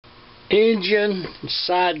Engine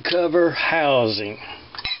side cover housing.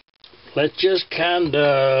 Let's just kind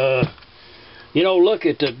of, look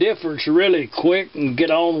at the difference really quick and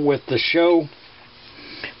get on with the show.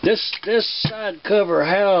 This side cover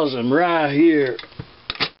housing right here,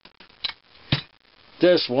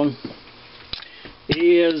 this one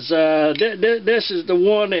is this is the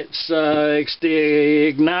one. It's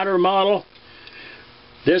the igniter model.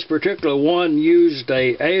 This particular one used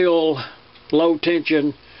a L low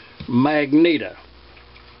tension magneto.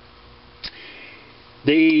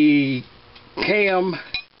 The cam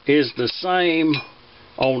is the same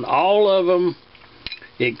on all of them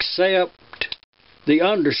except the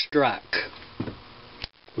understrike.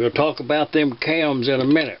 We'll talk about them cams in a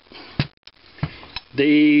minute.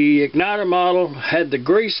 The igniter model had the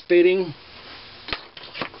grease fitting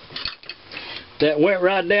that went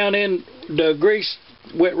right down in the grease,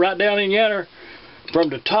 went right down in yonder from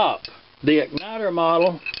the top. The igniter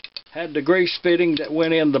model had the grease fitting that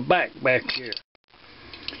went in the back here.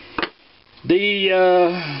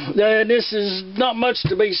 This is not much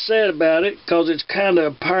to be said about it because it's kind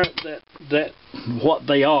of apparent that what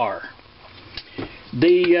they are.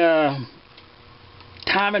 The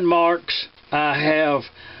timing marks I have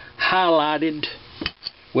highlighted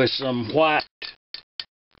with some white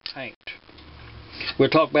paint. We'll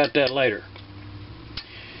talk about that later.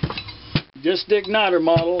 Just the igniter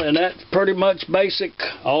model, and that's pretty much basic.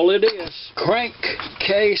 All it is.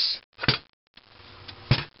 Crankcase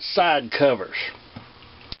side covers.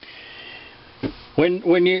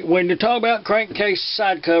 When you talk about crankcase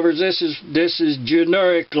side covers, this is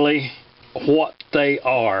generically what they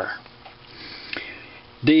are.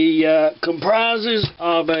 The comprises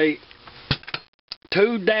of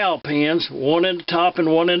two dowel pins, one in the top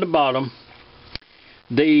and one in the bottom.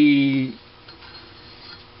 The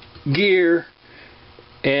gear,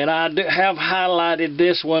 and I have highlighted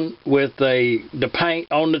this one with the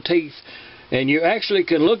paint on the teeth, and you actually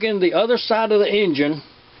can look in the other side of the engine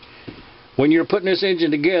when you're putting this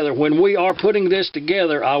engine together. When we are putting this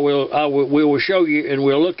together, we will show you, and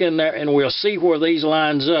we'll look in there and we'll see where these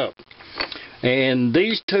lines up. And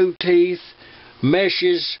these two teeth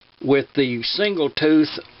meshes with the single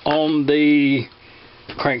tooth on the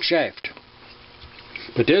crankshaft.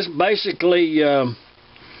 But this basically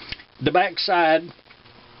the back side,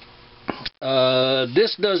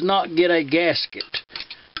 this does not get a gasket.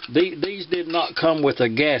 These did not come with a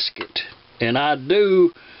gasket, and I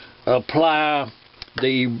do apply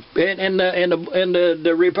the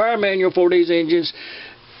repair manual for these engines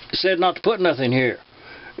said not to put nothing here.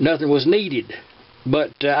 Nothing was needed,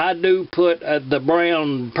 but I do put the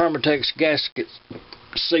brown Permatex gasket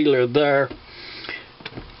sealer there,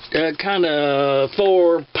 kind of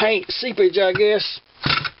for paint seepage, I guess.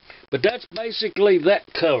 But that's basically that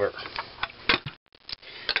cover.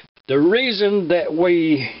 The reason that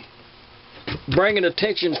we bringing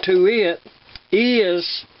attention to it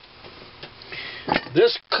is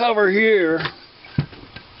this cover here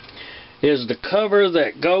is the cover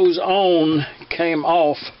that came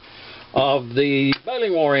off of the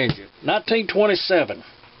Bailey War engine, 1927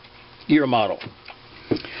 year model.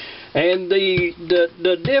 And the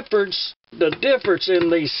difference in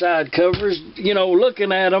these side covers,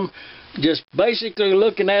 looking at them, just basically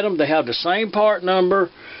looking at them, they have the same part number.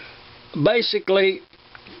 Basically,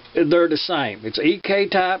 they're the same. It's EK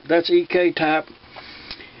type, that's EK type.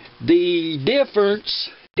 The difference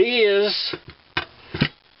is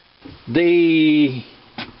the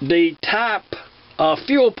type of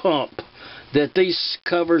fuel pump that these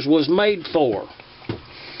covers was made for.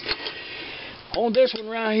 On this one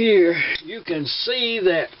right here, you can see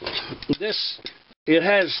that it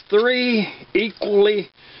has three equally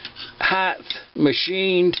height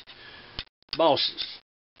machined bosses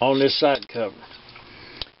on this side cover.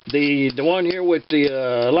 The one here with the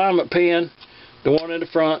alignment pin, the one in the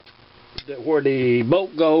front where the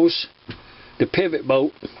bolt goes, the pivot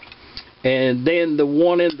bolt, and then the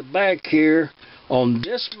one in the back here on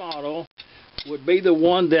this model would be the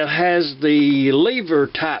one that has the lever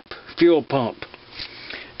type fuel pump.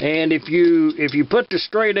 And if you put the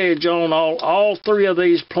straight edge on, all three of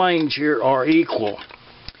these planes here are equal.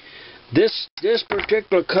 This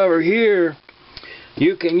particular cover here,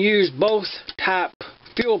 you can use both type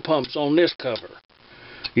fuel pumps on this cover.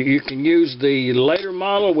 You can use the later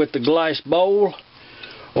model with the glass bowl,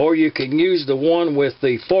 or you can use the one with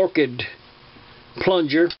the forked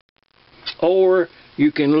plunger, or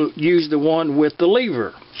you can use the one with the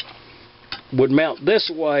lever. Would mount this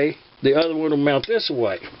way, the other one will mount this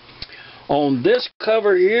way. On this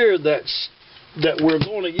cover here that we're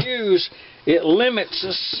going to use, it limits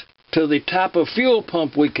us to the type of fuel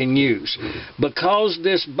pump we can use. Because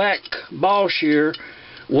this back boss here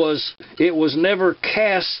was never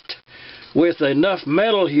cast with enough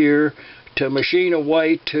metal here to machine a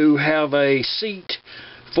way to have a seat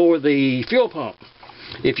for the fuel pump.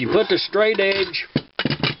 If you put the straight edge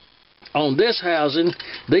on this housing,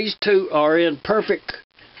 these two are in perfect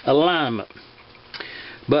alignment.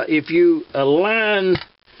 But if you align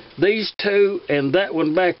these two and that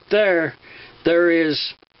one back there,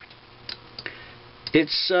 it's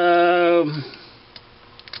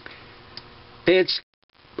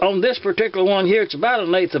on this particular one here, it's about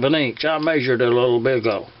 1/8 of an inch. I measured it a little bit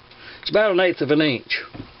ago. It's about 1/8 of an inch.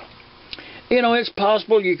 You know, it's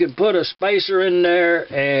possible you could put a spacer in there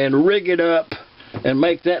and rig it up and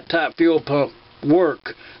make that type fuel pump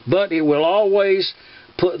work, but it will always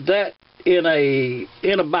put that in a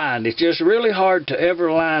bind. It's just really hard to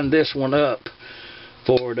ever line this one up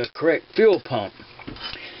for the correct fuel pump.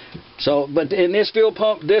 So, but in this fuel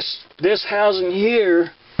pump, this housing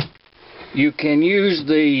here, you can use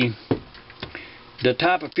the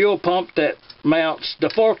type of fuel pump that mounts the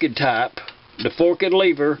forked type, the forked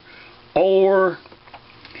lever, or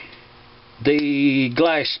the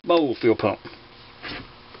glass bowl fuel pump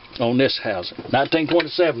on this housing.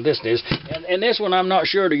 1927 this is, and this one I'm not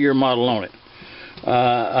sure the year model on it.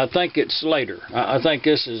 I think it's later. I think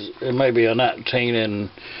this is maybe a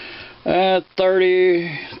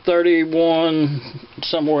 1930, 31,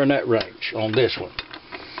 somewhere in that range on this one.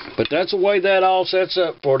 But that's the way that all sets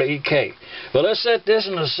up for the EK. But let's set this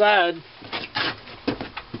on the side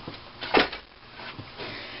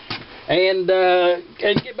and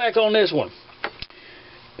get back on this one.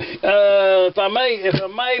 If I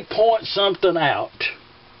may point something out.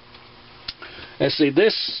 Let's see,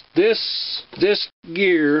 this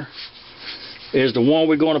gear is the one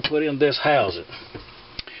we're going to put in this housing.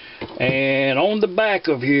 And on the back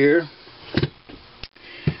of here,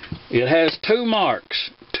 it has two marks.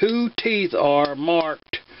 Two teeth are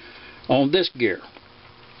marked on this gear.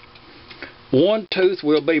 One tooth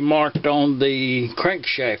will be marked on the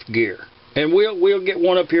crankshaft gear. And we'll get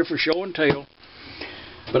one up here for show and tell.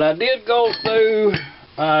 But I did go through,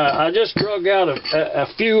 I just drug out a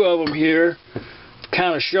few of them here,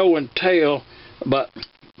 kind of show and tell, but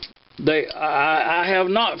I have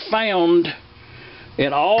not found,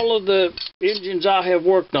 in all of the engines I have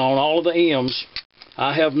worked on, all of the M's,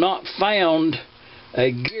 I have not found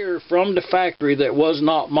a gear from the factory that was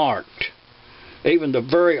not marked, even the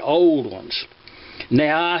very old ones.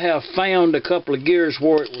 Now, I have found a couple of gears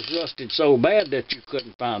where it was rusted so bad that you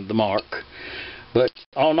couldn't find the mark. But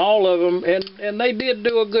on all of them, and they did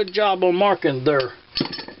do a good job on marking their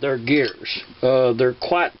gears. They're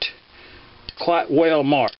quite well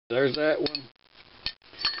marked. There's that one,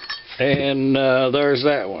 and there's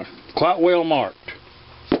that one. Quite well marked.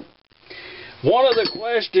 One of the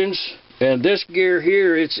questions, and this gear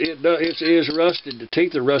here, it is rusted. The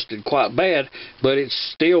teeth are rusted quite bad, but it's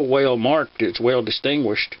still well marked. It's well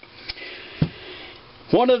distinguished.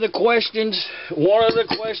 One of the questions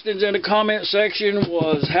in the comment section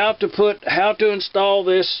was how to install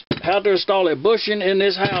a bushing in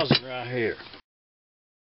this housing right here.